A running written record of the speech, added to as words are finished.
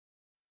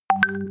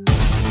ప్రజా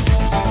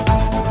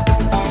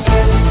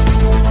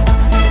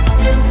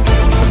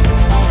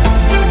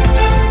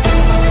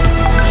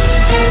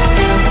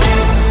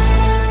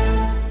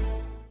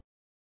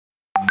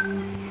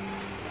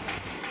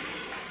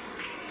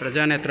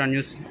నేత్ర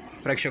న్యూస్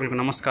ప్రేక్షకులకు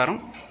నమస్కారం.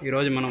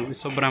 ఈరోజు మనం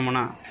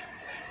విశ్వబ్రాహ్మణ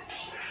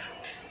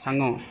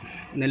సంఘం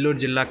నెల్లూరు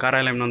జిల్లా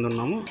కార్యాలయం నందు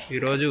ఉన్నాము.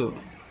 ఈరోజు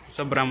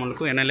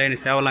విశ్వబ్రాహ్మణులకు ఎనలేని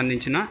సేవలు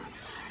అందించిన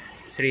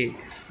శ్రీ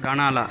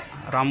గానాల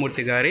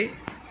రామ్మూర్తి గారి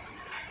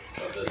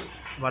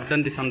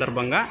వర్ధంతి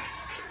సందర్భంగా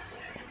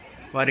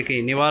వారికి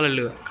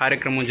నివాళులు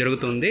కార్యక్రమం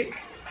జరుగుతుంది.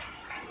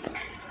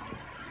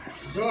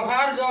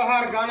 జోహార్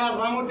జోహార్ గానాల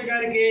రామ్మూర్తి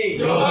గారికి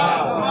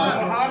జోహార్.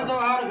 జోహార్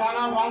జోహార్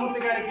గానాల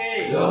రామ్మూర్తి గారికి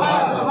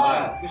జోహార్.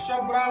 జోహార్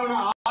విశ్వబ్రాహ్మణ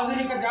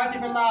ఆధునిక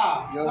జాతిపిత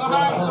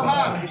జోహార్.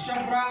 జోహార్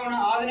విశ్వబ్రాహ్మణ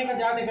ఆధునిక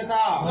జాతిపిత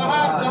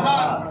జోహార్.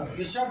 జోహార్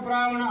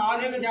విశ్వబ్రాహ్మణ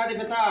ఆధునిక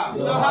జాతిపిత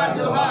జోహార్.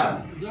 జోహార్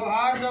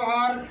జోహార్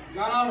జోహార్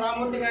గానాల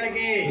రామ్మూర్తి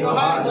గారికి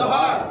జోహార్.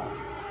 జోహార్.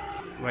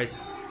 వాయిస్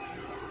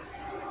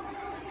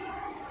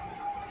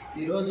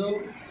ఈరోజు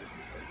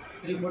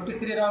శ్రీ పొట్టి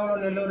శ్రీరాములు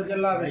నెల్లూరు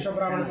జిల్లా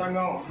విశ్వబ్రాహ్మణ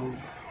సంఘం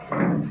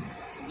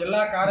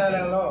జిల్లా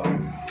కార్యాలయంలో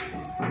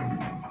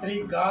శ్రీ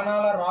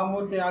గానాల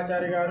రామ్మూర్తి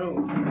ఆచార్య గారు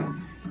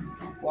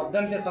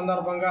వర్ధంతి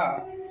సందర్భంగా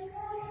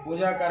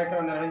పూజా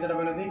కార్యక్రమం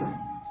నిర్వహించడమైనది.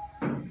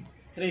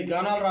 శ్రీ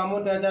గానాల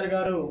రామ్మూర్తి ఆచార్య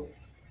గారు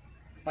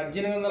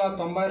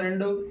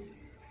 1892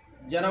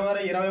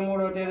 జనవరి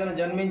 23వ తేదీన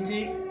జన్మించి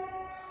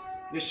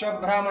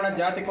విశ్వబ్రాహ్మణ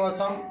జాతి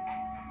కోసం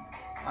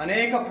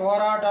అనేక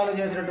పోరాటాలు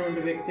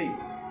చేసినటువంటి వ్యక్తి.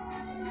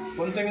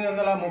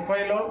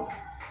 1930లో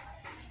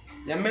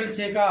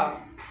ఎమ్మెల్సీగా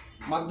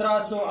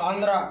మద్రాసు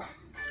ఆంధ్ర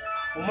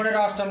ఉమ్మడి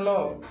రాష్ట్రంలో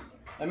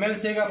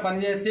ఎమ్మెల్సీగా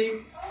పనిచేసి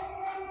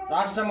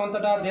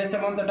రాష్ట్రమంతటా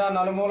దేశమంతటా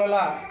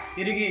నలుమూలలా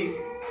తిరిగి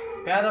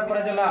పేద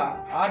ప్రజల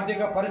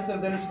ఆర్థిక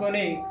పరిస్థితులు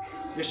తెలుసుకొని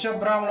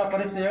విశ్వబ్రాహ్మణ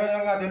పరిస్థితి ఏ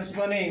విధంగా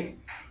తెలుసుకొని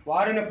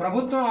వారిని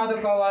ప్రభుత్వం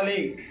ఆదుకోవాలి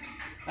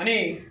అని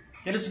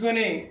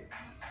తెలుసుకొని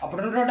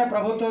అప్పుడున్నటువంటి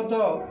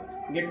ప్రభుత్వంతో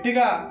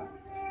గట్టిగా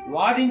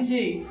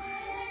వాదించి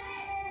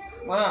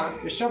మన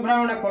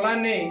విశ్వబ్రాహ్మణ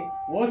కులాన్ని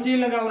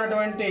ఓసీలుగా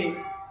ఉన్నటువంటి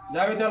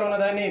జాబితాలో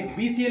ఉన్నదాన్ని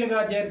బీసీలుగా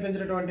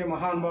చేర్పించినటువంటి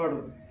మహానుభావుడు.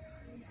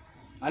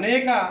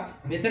 అనేక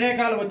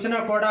వ్యతిరేకాలు వచ్చినా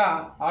కూడా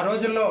ఆ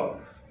రోజుల్లో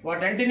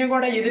వాటంటిని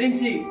కూడా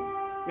ఎదిరించి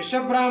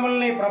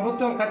విశ్వబ్రాహ్మణుల్ని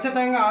ప్రభుత్వం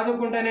ఖచ్చితంగా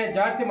ఆదుకుంటేనే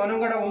జాతి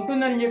మనుగడ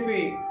ఉంటుందని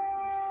చెప్పి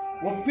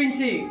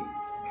ఒప్పించి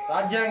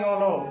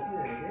రాజ్యాంగంలో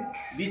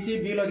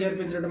బీసీబీలో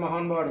చేర్పించినటువంటి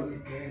మహానుభావుడు.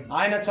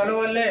 ఆయన చలువ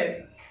వల్లే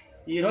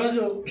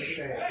ఈరోజు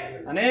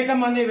అనేక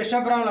మంది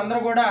విశ్వబ్రాహ్మణులు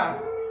అందరూ కూడా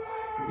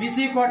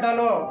బీసీ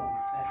కోటాలో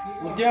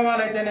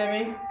ఉద్యోగాలు అయితేనేమి,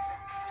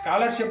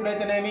 స్కాలర్షిప్లు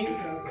అయితేనేమి,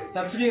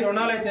 సబ్సిడీ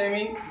రుణాలు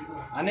అయితేనేమి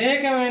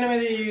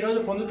అనేకమైనవి ఈరోజు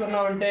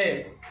పొందుతున్నామంటే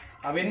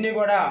అవన్నీ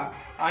కూడా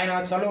ఆయన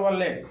చలువ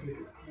వల్లే.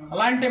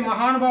 అలాంటి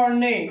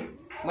మహానుభావుడిని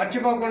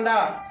మర్చిపోకుండా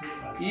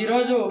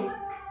ఈరోజు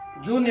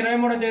జూన్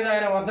 23వ తేదీ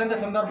ఆయన వర్ధంతి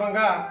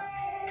సందర్భంగా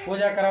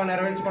పూజాకరం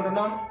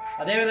నిర్వహించుకుంటున్నాం.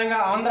 అదేవిధంగా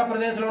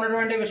ఆంధ్రప్రదేశ్లో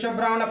ఉన్నటువంటి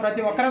విశ్వబ్రాహ్మణ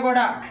ప్రతి ఒక్కరు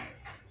కూడా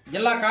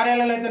జిల్లా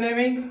కార్యాలయాలు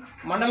అయితేనేమి,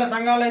 మండల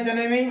సంఘాలు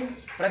అయితేనేమి,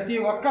 ప్రతి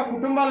ఒక్క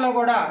కుటుంబాల్లో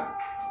కూడా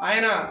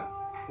ఆయన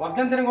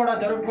వర్ధంతిని కూడా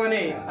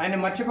జరుపుకొని ఆయన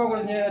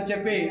మర్చిపోకూడదని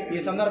చెప్పి ఈ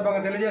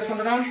సందర్భంగా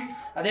తెలియజేసుకుంటున్నాం.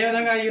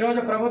 అదేవిధంగా ఈరోజు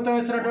ప్రభుత్వం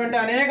ఇస్తున్నటువంటి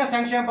అనేక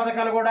సంక్షేమ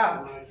పథకాలు కూడా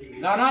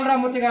గానాల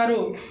రామ్మూర్తి గారు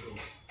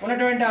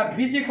ఉన్నటువంటి ఆ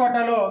బీసీ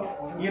కోటాలో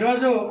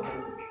ఈరోజు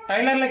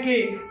టైలర్లకి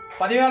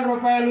 10,000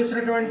 రూపాయలు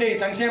ఇచ్చినటువంటి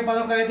సంక్షేమ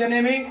పథకం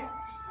అయితేనేమి,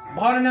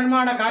 భవన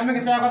నిర్మాణ కార్మిక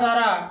శాఖ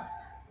ద్వారా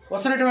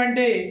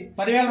వస్తున్నటువంటి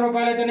 10,000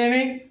 రూపాయలు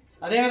అయితేనేమి,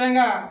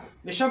 అదేవిధంగా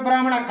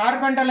విశ్వబ్రాహ్మణ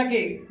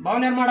కార్పెంటర్లకి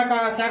భవన నిర్మాణ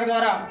శాఖ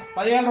ద్వారా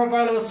 10,000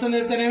 రూపాయలు వస్తుంది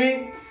అయితేనేమి,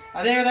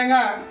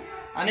 అదేవిధంగా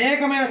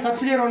అనేకమైన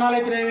సబ్సిడీ రుణాలు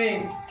అయితేనేమి,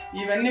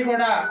 ఇవన్నీ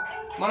కూడా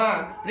మన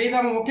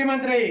ప్రీతమ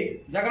ముఖ్యమంత్రి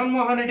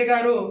జగన్మోహన్ రెడ్డి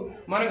గారు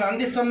మనకు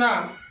అందిస్తున్న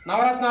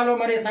నవరత్నాలు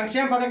మరియు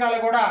సంక్షేమ పథకాలు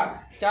కూడా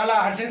చాలా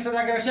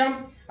హర్షించదగ్గ విషయం.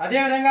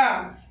 అదేవిధంగా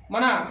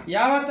మన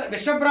యావత్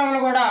విశ్వబ్రాహ్మణులు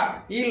కూడా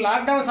ఈ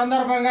లాక్డౌన్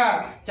సందర్భంగా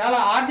చాలా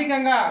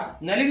ఆర్థికంగా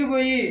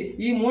నలిగిపోయి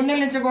ఈ 3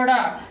 నెలల నుంచి కూడా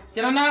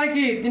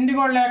తినడానికి తిండి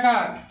కూడా లేక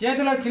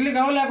చేతిలో చిల్లి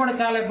గవ్వ లేక కూడా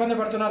చాలా ఇబ్బంది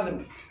పడుతున్నారు.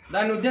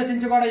 దాన్ని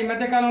ఉద్దేశించి కూడా ఈ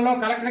మధ్యకాలంలో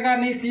కలెక్టర్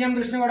గారిని, సీఎం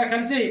దృష్టిని కూడా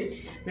కలిసి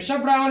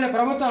విశ్వబ్రాహ్మణుల్ని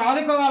ప్రభుత్వం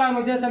ఆదుకోవాలనే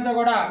ఉద్దేశంతో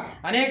కూడా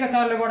అనేక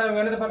సార్లు కూడా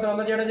వినతి పత్రం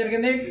అందజేయడం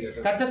జరిగింది.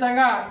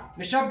 ఖచ్చితంగా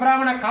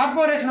విశ్వబ్రాహ్మణ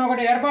కార్పొరేషన్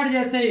ఒకటి ఏర్పాటు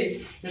చేసి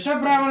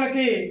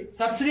విశ్వబ్రాహ్మణులకి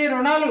సబ్సిడీ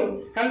రుణాలు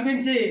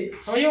కల్పించి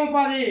స్వయం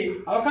ఉపాధి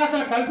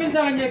అవకాశాలు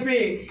కల్పించాలని చెప్పి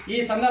ఈ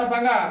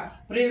సందర్భంగా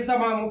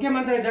ప్రీతమ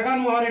ముఖ్యమంత్రి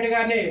జగన్మోహన్ రెడ్డి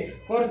గారిని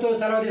కోరుతూ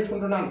సెలవు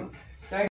తీసుకుంటున్నాను.